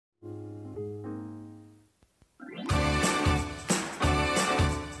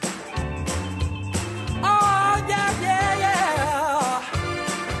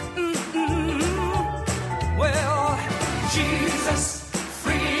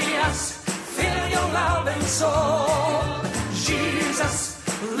soul. Jesus,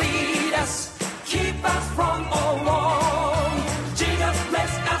 lead us, keep us from all wrong. Jesus,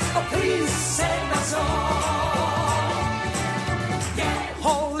 bless us, oh please save us all. Yeah.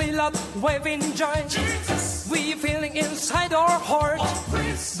 Holy love, waving joy, Jesus, we feeling inside our heart. Oh,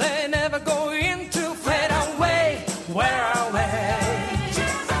 please. They never going to fade away. Where are we?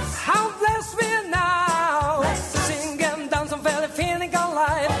 Jesus. How blessed we are now. Sing and dance and feel feeling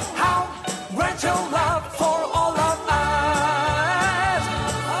alive. How great your love for all of us.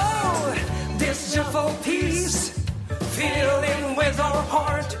 Oh, this joyful peace, filling with our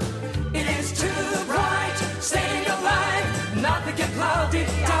heart. It is too bright, staying alive, nothing can cloud it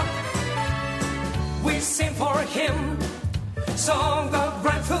up. We sing for him, song of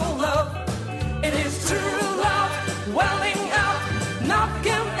grateful love. It is true love, welling up, nothing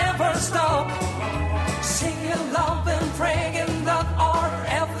can ever stop. Singing love and praying that are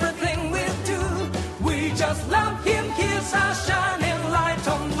everything we do. We just love him, he's a shining light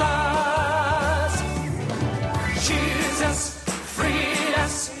on us. Jesus, free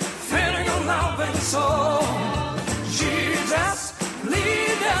us, filling our love and soul. Jesus,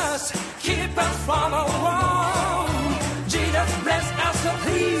 lead us, keep us from our wrong. Jesus, bless us, so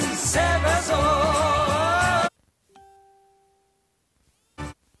please save us all.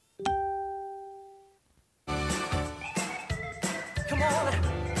 Come on,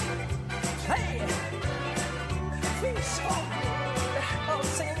 play it. Please, oh,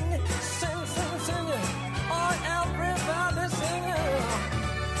 sing, sing, sing, sing. Oh, everybody sing.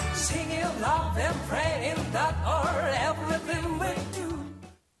 Singing love and praying that are everything we do.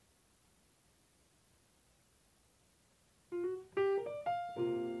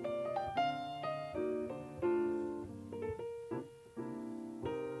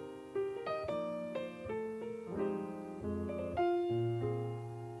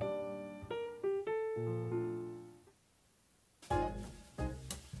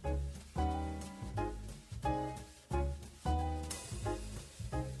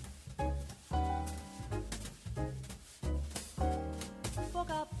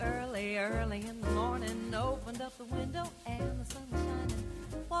 Early in the morning, opened up the window and the sun was shining.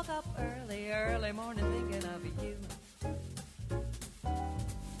 Woke up early morning thinking of you.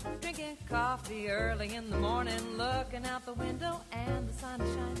 Drinking coffee early in the morning, looking out the window and the sun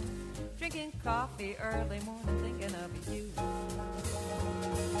is shining. Drinking coffee early morning thinking of you.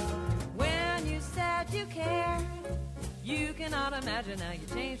 When you said you cared, you cannot imagine how you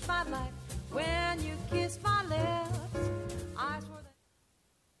changed my life. When you kissed my lips,